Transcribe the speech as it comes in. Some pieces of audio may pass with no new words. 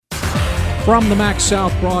From the Max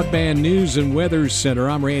South Broadband News and Weather Center,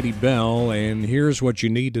 I'm Randy Bell, and here's what you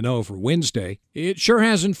need to know for Wednesday. It sure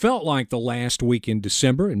hasn't felt like the last week in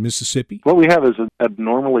December in Mississippi. What we have is an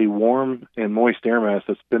abnormally warm and moist air mass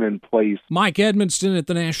that's been in place. Mike Edmonston at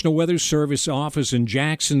the National Weather Service office in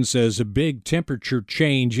Jackson says a big temperature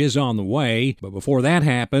change is on the way, but before that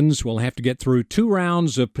happens, we'll have to get through 2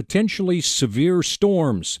 rounds of potentially severe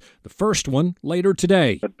storms. The first one later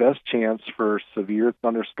today. The best chance for severe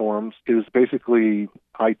thunderstorms is basically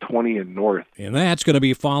I-20 and north. And that's going to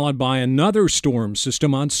be followed by another storm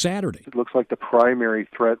system on Saturday. It looks like the primary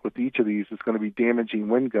threat with each of these is going to be damaging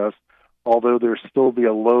wind gusts, although there's still be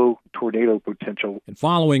a low tornado potential. And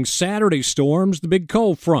following Saturday storms, the big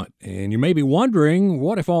cold front. And you may be wondering,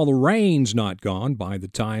 what if all the rain's not gone by the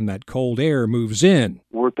time that cold air moves in?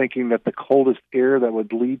 We're thinking that the coldest air that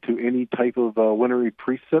would lead to any type of wintry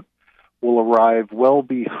precip will arrive well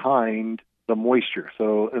behind the moisture.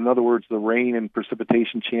 So, in other words, the rain and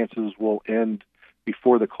precipitation chances will end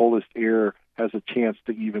before the coldest air has a chance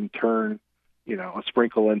to even turn, a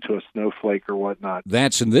sprinkle into a snowflake or whatnot.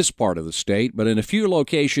 That's in this part of the state, but in a few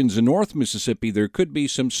locations in North Mississippi, there could be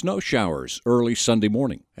some snow showers early Sunday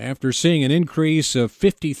morning. After seeing an increase of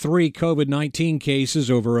 53 COVID-19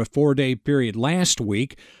 cases over a 4-day period last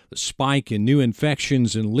week, the spike in new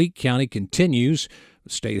infections in Leake County continues. The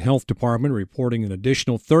state health department reporting an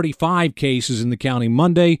additional 35 cases in the county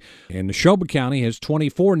Monday, and Neshoba County has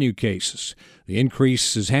 24 new cases. The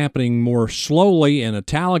increase is happening more slowly in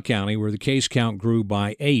Attala County, where the case count grew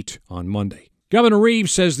by 8 on Monday. Governor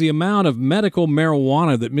Reeves says the amount of medical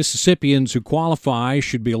marijuana that Mississippians who qualify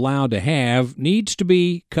should be allowed to have needs to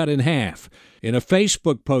be cut in half. In a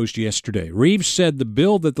Facebook post yesterday, Reeves said the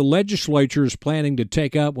bill that the legislature is planning to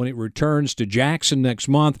take up when it returns to Jackson next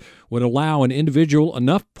month would allow an individual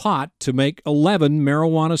enough pot to make 11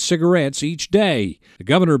 marijuana cigarettes each day. The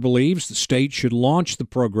governor believes the state should launch the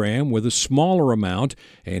program with a smaller amount,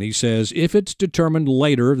 and he says if it's determined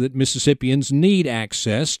later that Mississippians need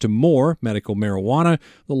access to more medical marijuana,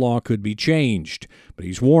 the law could be changed. But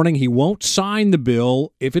he's warning he won't sign the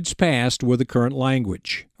bill if it's passed with the current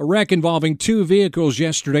language. A wreck involving 2 vehicles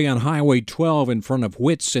yesterday on Highway 12 in front of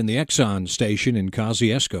Whit's and the Exxon station in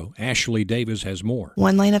Kosciuszko. Ashley Davis has more.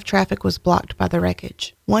 1 lane of traffic was blocked by the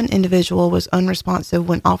wreckage. 1 individual was unresponsive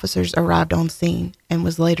when officers arrived on scene and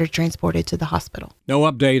was later transported to the hospital.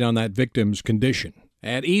 No update on that victim's condition.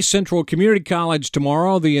 At East Central Community College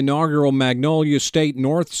tomorrow, the inaugural Magnolia State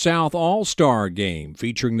North-South All-Star Game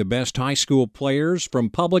featuring the best high school players from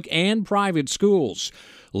public and private schools.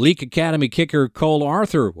 Leake Academy kicker Cole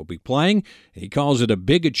Arthur will be playing. He calls it a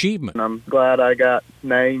big achievement. I'm glad I got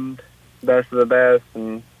named best of the best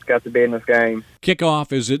and got to be in this game.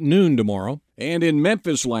 Kickoff is at noon tomorrow. And in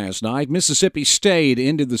Memphis last night, Mississippi State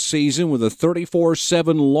ended the season with a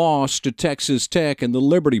 34-7 loss to Texas Tech in the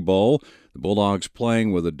Liberty Bowl. The Bulldogs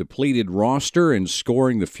playing with a depleted roster and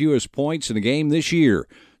scoring the fewest points in a game this year.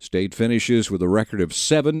 State finishes with a record of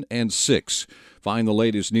 7-6. Find the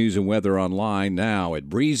latest news and weather online now at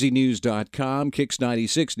breezynews.com,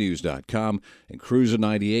 kicks96news.com, and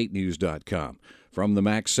cruiser98news.com. From the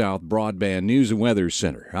Max South Broadband News and Weather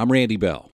Center, I'm Randy Bell.